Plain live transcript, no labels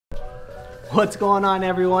What's going on,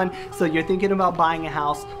 everyone? So you're thinking about buying a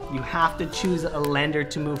house, you have to choose a lender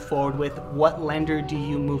to move forward with. What lender do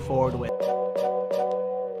you move forward with?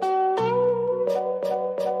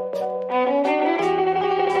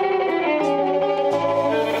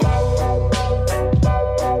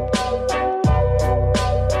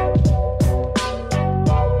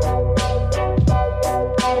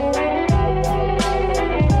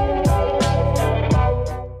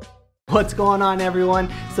 What's going on,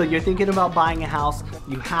 everyone? So you're thinking about buying a house,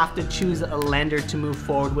 you have to choose a lender to move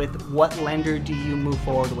forward with. What lender do you move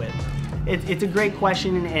forward with? It's a great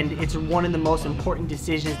question, and it's one of the most important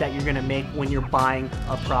decisions that you're gonna make when you're buying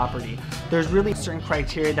a property. There's really certain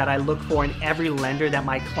criteria that I look for in every lender that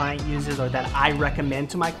my client uses or that I recommend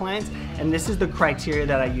to my clients, and this is the criteria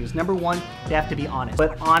that I use. Number one, they have to be honest.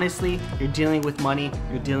 But honestly, you're dealing with money,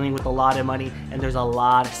 you're dealing with a lot of money, and there's a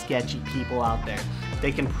lot of sketchy people out there.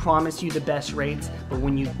 They can promise you the best rates, but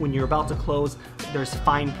when you're about to close, there's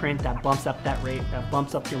fine print that bumps up that rate, that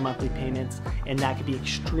bumps up your monthly payments, and that can be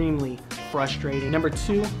extremely frustrating. Number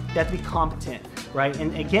two, they have to be competent, right?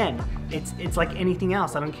 And again, it's like anything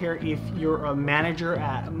else. I don't care if you're a manager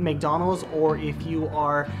at McDonald's or if you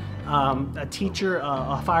are a teacher,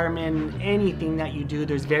 a fireman, anything that you do,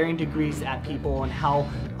 there's varying degrees at people and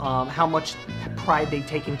how much pride they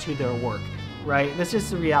take into their work. Right? That's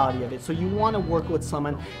just the reality of it. So you want to work with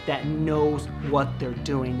someone that knows what they're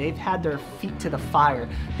doing. They've had their feet to the fire.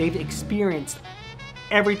 They've experienced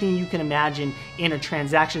everything you can imagine in a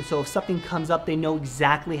transaction. So if something comes up, they know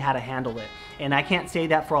exactly how to handle it. And I can't say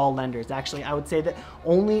that for all lenders. Actually, I would say that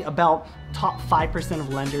only about top 5%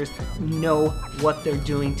 of lenders know what they're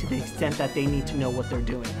doing to the extent that they need to know what they're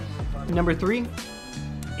doing. Number three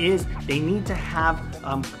is they need to have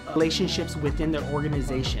relationships within their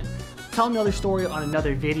organization. Tell another story on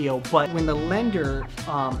another video, but when the lender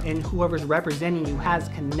and whoever's representing you has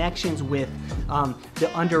connections with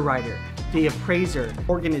the underwriter, the appraiser,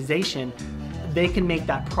 organization, they can make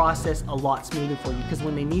that process a lot smoother for you, because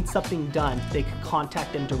when they need something done, they can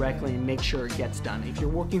contact them directly and make sure it gets done. If you're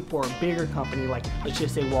working for a bigger company, like let's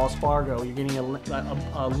just say Wells Fargo, you're getting a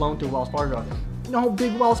loan through Wells Fargo. You know how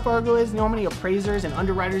big Wells Fargo is? You know how many appraisers and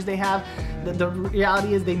underwriters they have? The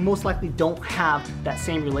reality is they most likely don't have that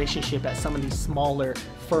same relationship that some of these smaller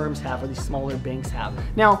firms have or these smaller banks have.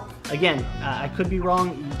 Now, again, I could be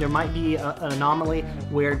wrong. There might be an anomaly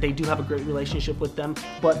where they do have a great relationship with them,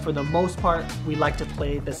 but for the most part, we like to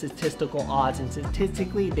play the statistical odds, and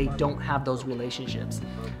statistically, they don't have those relationships.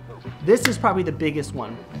 This is probably the biggest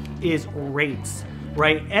one, is rates,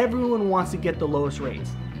 right? Everyone wants to get the lowest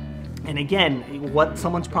rates. And again, what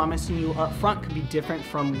someone's promising you up front could be different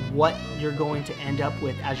from what you're going to end up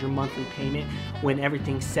with as your monthly payment when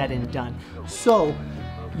everything's said and done. So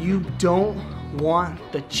you don't want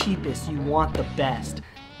the cheapest, you want the best.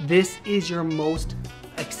 This is your most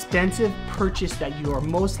expensive purchase that you are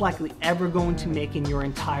most likely ever going to make in your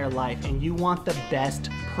entire life, and you want the best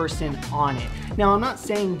person on it. Now, I'm not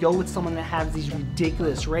saying go with someone that has these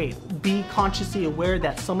ridiculous rates. Be consciously aware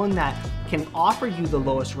that someone that can offer you the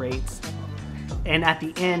lowest rates and at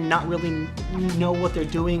the end not really know what they're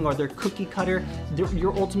doing, or they're cookie cutter,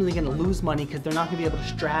 you're ultimately going to lose money because they're not going to be able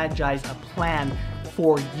to strategize a plan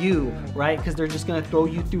for you, right? Because they're just going to throw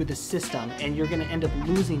you through the system and you're going to end up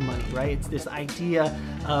losing money, right? It's this idea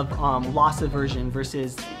of loss aversion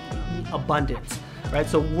versus abundance, right?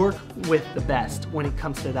 So work with the best when it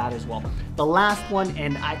comes to that as well. The last one,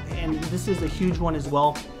 and this is a huge one as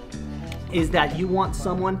well, is that you want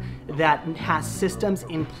someone that has systems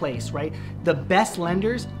in place, right? The best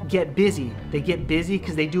lenders get busy. They get busy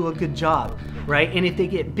because they do a good job, right? And if they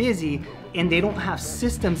get busy and they don't have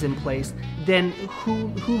systems in place, then who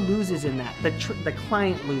loses in that? The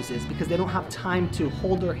client loses, because they don't have time to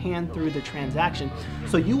hold their hand through the transaction.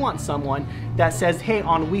 So you want someone that says, hey,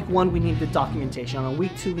 on week one, we need the documentation. On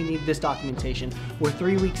week two, we need this documentation. We're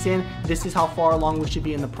 3 weeks in, this is how far along we should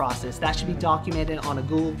be in the process. That should be documented on a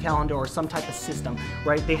Google Calendar or some type of system,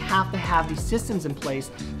 right? They have to have these systems in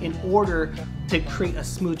place in order to create a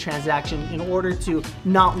smooth transaction, in order to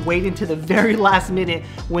not wait until the very last minute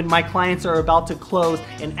when my clients are about to close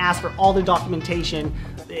and ask for all the documentation,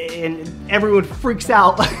 and everyone freaks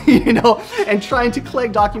out, you know, and trying to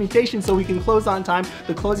collect documentation so we can close on time.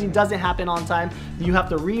 The closing doesn't happen on time. You have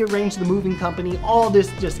to rearrange the moving company. All this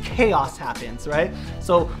just chaos happens, right?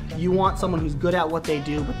 So you want someone who's good at what they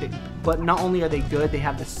do, but not only are they good, they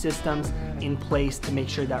have the systems in place to make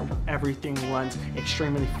sure that everything runs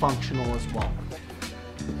extremely functional as well.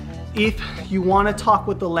 If you want to talk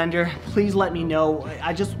with the lender, please let me know.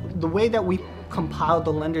 The way that we compiled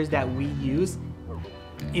the lenders that we use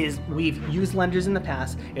is we've used lenders in the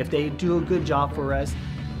past. If they do a good job for us,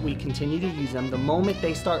 we continue to use them. The moment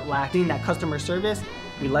they start lacking that customer service,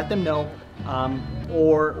 we let them know,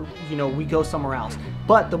 or we go somewhere else.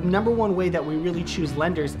 But the number one way that we really choose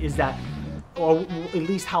lenders is that, or at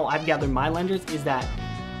least how I've gathered my lenders, is that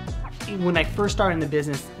when I first started in the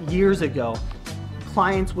business years ago,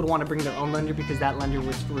 clients would want to bring their own lender because that lender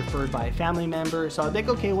was referred by a family member. So I'd be like,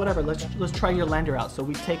 okay, whatever, let's try your lender out. So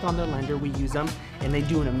we take on their lender, we use them, and they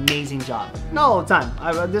do an amazing job. Not all the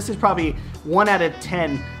time. This is probably 1 out of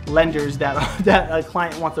 10 lenders that a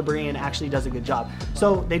client wants to bring in actually does a good job.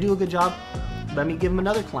 So they do a good job, let me give them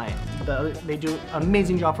another client. They do an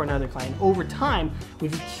amazing job for another client. Over time,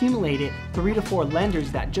 we've accumulated 3 to 4 lenders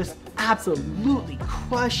that just absolutely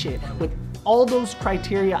crush it with all those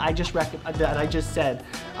criteria that I just said.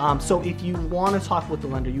 So if you want to talk with the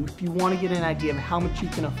lender, if you want to get an idea of how much you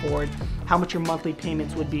can afford, how much your monthly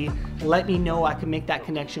payments would be, let me know. I can make that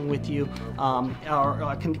connection with you, or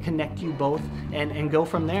I can connect you both and go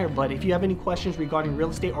from there. But if you have any questions regarding real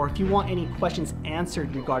estate, or if you want any questions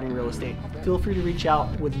answered regarding real estate, feel free to reach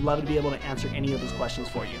out. Would love to be able to answer any of those questions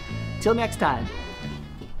for you. Till next time.